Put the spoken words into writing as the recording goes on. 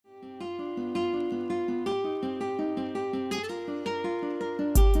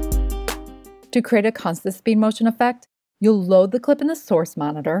To create a constant speed motion effect, you'll load the clip in the source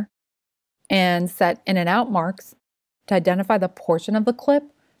monitor and set in and out marks to identify the portion of the clip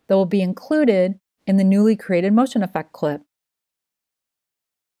that will be included in the newly created motion effect clip.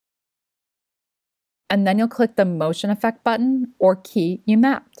 And then you'll click the motion effect button or key you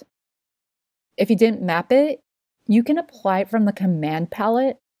mapped. If you didn't map it, you can apply it from the command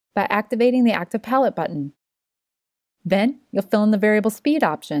palette by activating the Active Palette button. Then you'll fill in the variable speed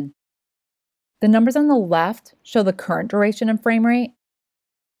option. The numbers on the left show the current duration and frame rate.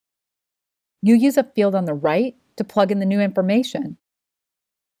 You use a field on the right to plug in the new information.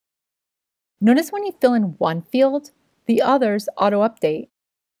 Notice when you fill in one field, the others auto-update.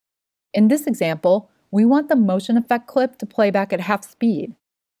 In this example, we want the motion effect clip to play back at half speed.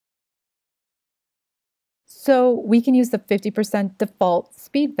 So we can use the 50% default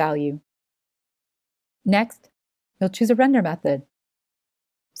speed value. Next, you'll choose a render method.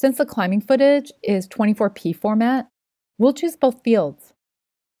 Since the climbing footage is 24p format, we'll choose both fields.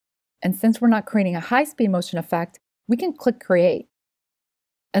 And since we're not creating a high-speed motion effect, we can click Create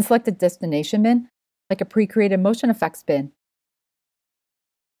and select a destination bin, like a pre-created motion effects bin.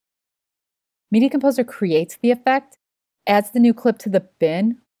 Media Composer creates the effect, adds the new clip to the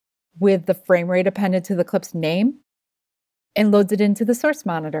bin with the frame rate appended to the clip's name, and loads it into the source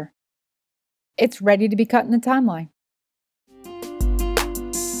monitor. It's ready to be cut in the timeline.